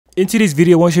In today's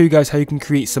video, I want to show you guys how you can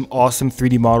create some awesome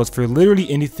 3D models for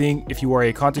literally anything if you are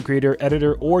a content creator,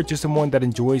 editor, or just someone that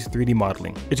enjoys 3D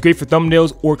modeling. It's great for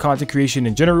thumbnails or content creation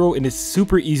in general, and it's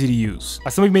super easy to use.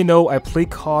 As some of you may know, I play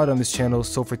COD on this channel,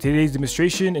 so for today's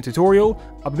demonstration and tutorial,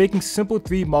 I'll be making simple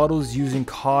 3D models using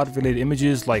COD related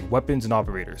images like weapons and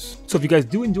operators. So if you guys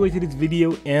do enjoy today's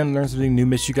video and learn something new,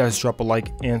 make sure you guys drop a like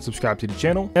and subscribe to the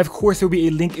channel. And of course, there will be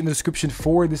a link in the description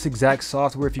for this exact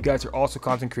software if you guys are also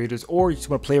content creators or you just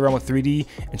want to play around with 3D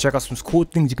and check out some cool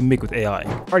things you can make with AI.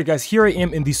 Alright guys, here I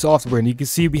am in the software, and you can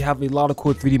see we have a lot of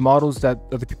cool 3D models that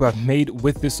other people have made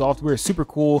with this software. It's super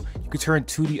cool. You can turn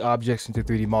 2D objects into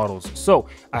 3D models. So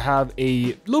I have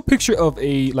a little picture of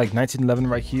a 1911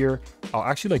 right here. I'll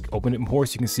actually open it more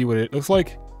so you can see what it looks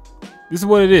like. This is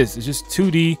what it is. It's just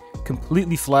 2D,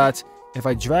 completely flat. If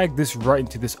I drag this right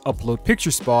into this upload picture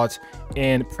spot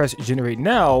and press generate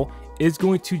now, it's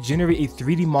going to generate a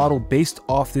 3D model based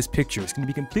off this picture. It's going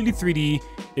to be completely 3D.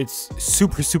 It's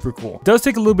super cool. It does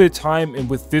take a little bit of time, and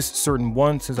with this certain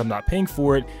one, since I'm not paying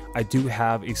for it, I do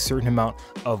have a certain amount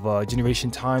of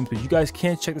generation times, but you guys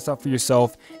can check this out for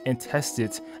yourself and test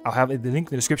it. I'll have the link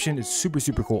in the description. It's super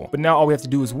cool. But now all we have to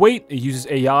do is wait. It uses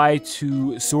AI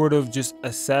to sort of just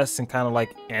assess and kind of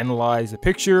analyze the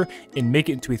picture and make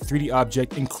it into a 3D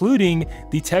object, including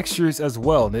the textures as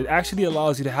well. And it actually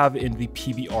allows you to have it in the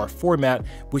PBR format,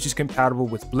 which is compatible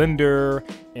with Blender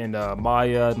and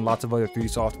Maya and lots of other 3D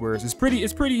softwares. It's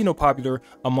pretty popular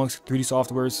amongst 3D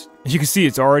softwares. As you can see,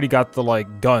 it's already got the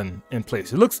gun in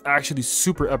place. It looks actually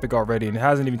super epic already, and it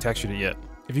hasn't even textured it yet.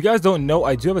 If you guys don't know,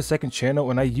 I do have a second channel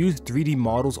and I use 3D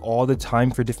models all the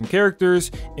time for different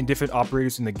characters and different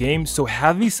operators in the game. So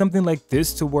having something like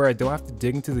this to where I don't have to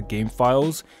dig into the game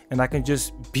files and I can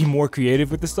just be more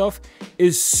creative with the stuff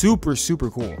is super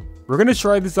cool. We're gonna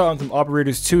try this out on some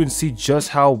operators too and see just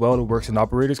how well it works in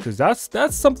operators, because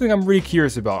that's something I'm really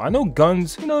curious about. I know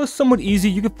guns, it's somewhat easy.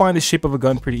 You can find the shape of a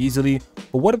gun pretty easily,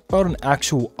 but what about an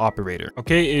actual operator?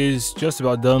 Okay, it is just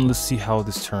about done. Let's see how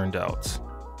this turned out.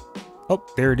 Oh,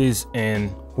 there it is,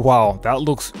 and wow, that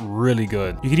looks really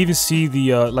good. You can even see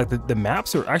the the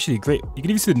maps are actually great. You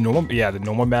can even see the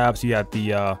normal maps. You got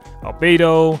the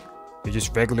albedo, the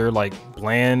just regular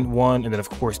bland one, and then of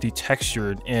course the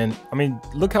textured. And I mean,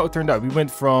 look how it turned out. We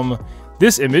went from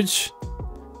this image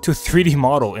to a 3D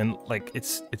model, and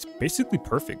it's basically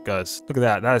perfect, guys. Look at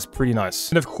that. That is pretty nice.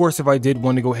 And of course, if I did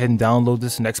want to go ahead and download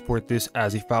this and export this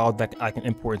as a file that I can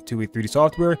import into a 3D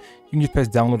software, you can just press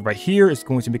download right here. It's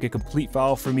going to make a complete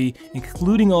file for me,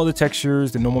 including all the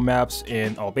textures, the normal maps,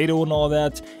 and albedo and all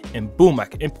that. And boom, I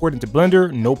can import into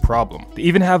Blender, no problem. They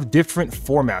even have different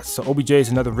formats. So OBJ is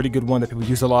another really good one that people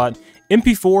use a lot.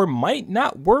 MP4 might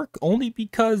not work only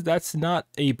because that's not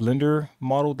a Blender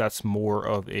model. That's more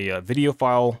of a video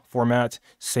file format.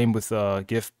 Same with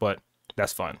GIF, but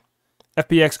that's fine.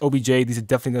 FBX, OBJ, these are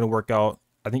definitely going to work out.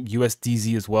 I think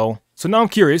USDZ as well. So now I'm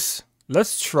curious.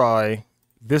 Let's try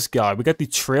this guy. We got the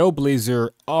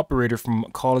Trailblazer operator from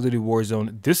Call of Duty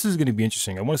Warzone. This is going to be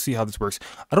interesting. I want to see how this works.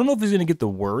 I don't know if he's going to get the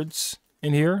words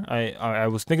in here. I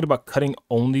was thinking about cutting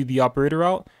only the operator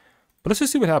out, but let's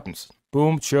just see what happens.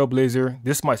 Boom, Trailblazer.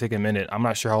 This might take a minute. I'm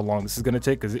not sure how long this is going to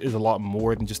take because it is a lot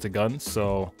more than just a gun.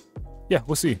 So yeah,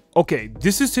 we'll see. Okay,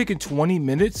 this is taking 20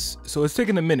 minutes. So it's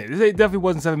taking a minute. It definitely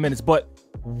wasn't 7 minutes, but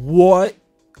what?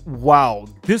 Wow,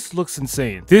 this looks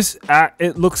insane.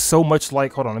 It looks so much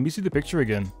like, hold on, let me see the picture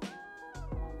again.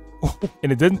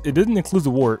 And it didn't include the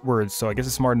words, so I guess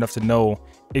it's smart enough to know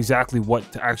exactly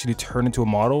what to actually turn into a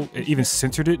model. It even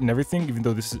centered it and everything, even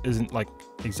though this isn't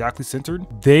exactly centered.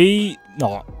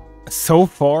 So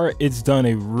far, it's done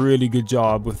a really good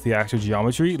job with the actual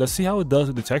geometry. Let's see how it does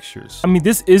with the textures. I mean,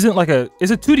 this isn't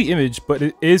it's a 2D image, but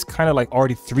it is kind of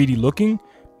already 3D looking.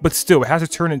 But still, it has to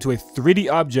turn into a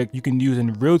 3D object you can use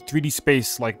in real 3D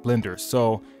space like Blender.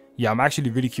 So yeah, I'm actually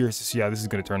really curious to see how this is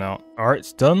going to turn out. All right,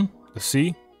 it's done. Let's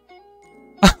see.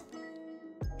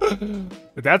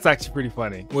 That's actually pretty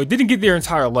funny. Well, it didn't get their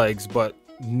entire legs, but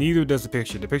neither does the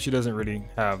picture. The picture doesn't really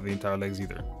have the entire legs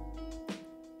either.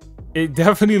 It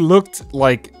definitely looked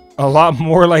like a lot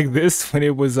more like this when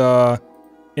it was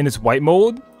in its white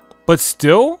mode, but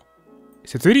still,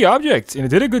 it's a 3D object, and it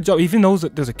did a good job, even though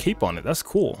there's a cape on it. That's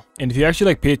cool. And if you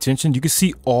actually pay attention, you can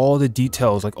see all the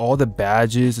details, all the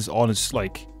badges, it's all this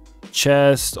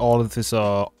chest, all of this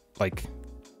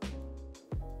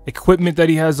equipment that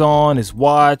he has on, his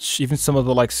watch, even some of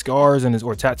the scars and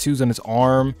or tattoos on his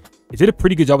arm. It did a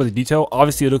pretty good job with the detail.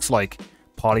 Obviously, it looks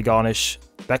polygonish.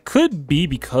 That could be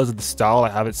because of the style I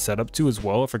have it set up to as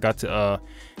well. I forgot to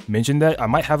mention that. I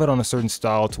might have it on a certain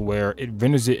style to where it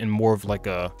renders it in more of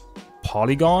a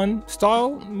polygon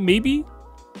style, maybe.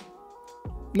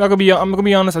 I'm gonna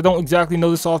be honest, I don't exactly know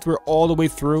the software all the way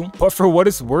through, but for what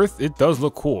it's worth, it does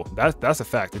look cool. That's a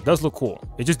fact. It does look cool.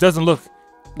 It just doesn't look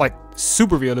like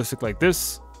super realistic like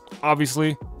this,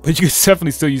 obviously, but you can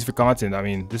definitely still use for content. I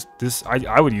mean,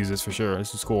 I would use this for sure.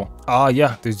 This is cool.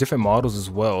 Yeah, there's different models as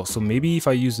well. So maybe if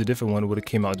I used a different one, it would have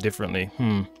came out differently.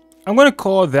 I'm gonna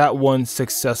call that one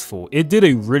successful. It did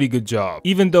a really good job,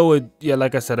 even though yeah,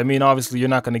 like I said, I mean, obviously you're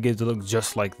not gonna get it to look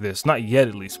just like this, not yet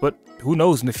at least, but who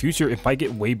knows, in the future it might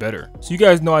get way better. So you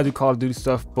guys know I do Call of Duty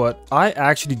stuff, but I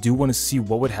actually do want to see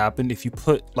what would happen if you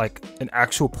put like an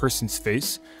actual person's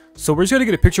face. So we're just gonna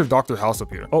get a picture of Dr. House up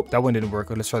here. Oh, that one didn't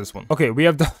work. Let's try this one. Okay, we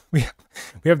have we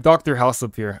have Dr. House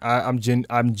up here. I'm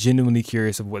genuinely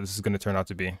curious of what this is gonna turn out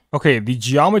to be. Okay, the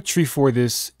geometry for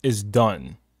this is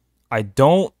done.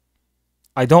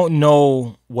 I don't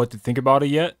know what to think about it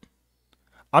yet.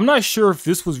 I'm not sure if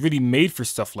this was really made for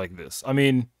stuff like this. I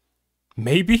mean,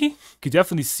 maybe. You could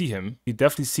definitely see him. You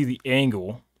definitely see the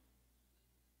angle.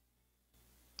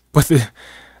 But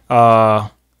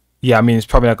yeah, I mean, it's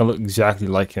probably not gonna look exactly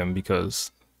like him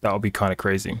because that would be kind of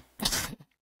crazy.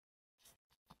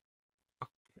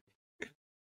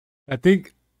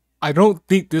 I don't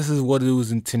think this is what it was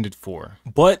intended for,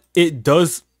 but it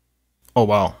does. Oh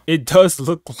wow, it does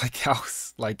look like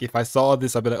House. Like if I saw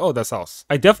this, I'd be like, oh, that's House.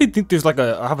 I definitely think there's like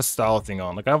I have a style thing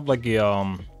on. Like I have like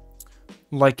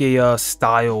a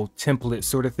style template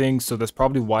sort of thing. So that's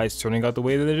probably why it's turning out the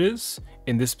way that it is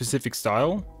in this specific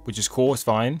style, which is cool. It's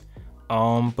fine.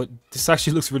 But this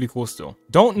actually looks really cool still.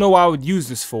 Don't know what I would use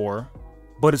this for,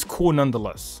 but it's cool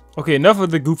nonetheless. Okay, enough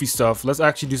of the goofy stuff. Let's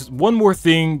actually do one more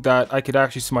thing that I could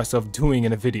actually see myself doing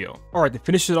in a video. All right, to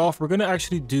finish it off, we're gonna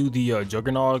actually do the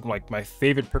Juggernog, like my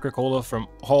favorite Coca-Cola from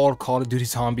all Call of Duty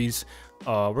Zombies.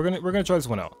 We're gonna try this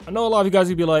one out. I know a lot of you guys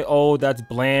would be like, oh, that's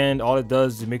bland. All it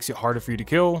does is it makes it harder for you to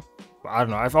kill. But I don't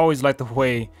know. I've always liked the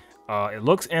way it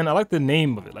looks, and I like the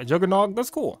name of it. Like Juggernog, that's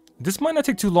cool. This might not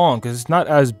take too long because it's not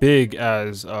as big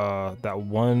as that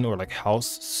one or like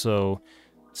House. So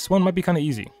this one might be kind of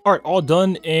easy. All right, all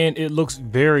done, and it looks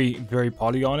very, very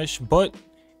polygonish, but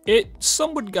it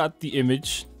somewhat got the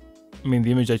image. I mean,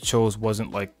 the image I chose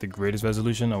wasn't like the greatest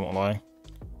resolution, I won't lie.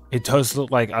 It does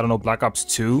look like, I don't know, Black Ops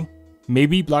 2,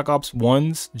 maybe Black Ops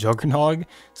 1's Juggernog,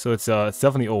 so it's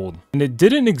definitely old. And it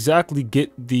didn't exactly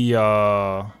get the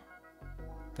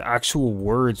actual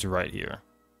words right here,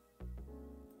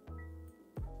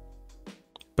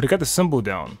 but it got the symbol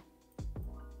down.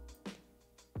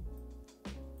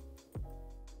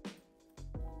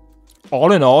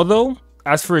 All in all though,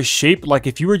 as for a shape, like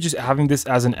if you were just having this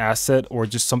as an asset or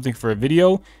just something for a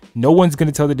video, no one's going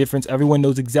to tell the difference. Everyone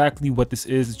knows exactly what this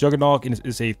is. It's Juggernog, and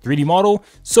it's a 3D model,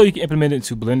 so you can implement it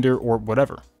into Blender or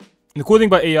whatever. And the cool thing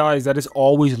about AI is that it's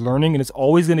always learning and it's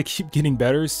always going to keep getting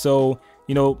better. So,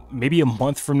 you know, maybe a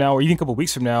month from now or even a couple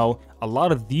weeks from now, a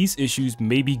lot of these issues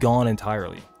may be gone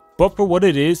entirely. But for what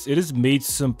it has made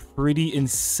some pretty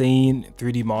insane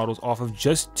 3D models off of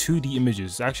just 2D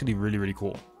images. It's actually really, really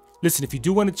cool. Listen, if you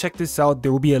do want to check this out,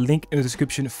 there will be a link in the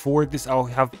description for this. I'll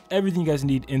have everything you guys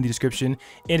need in the description.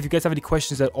 And if you guys have any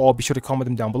questions at all, be sure to comment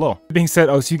them down below. That being said,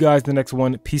 I'll see you guys in the next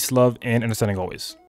one. Peace, love, and understanding always.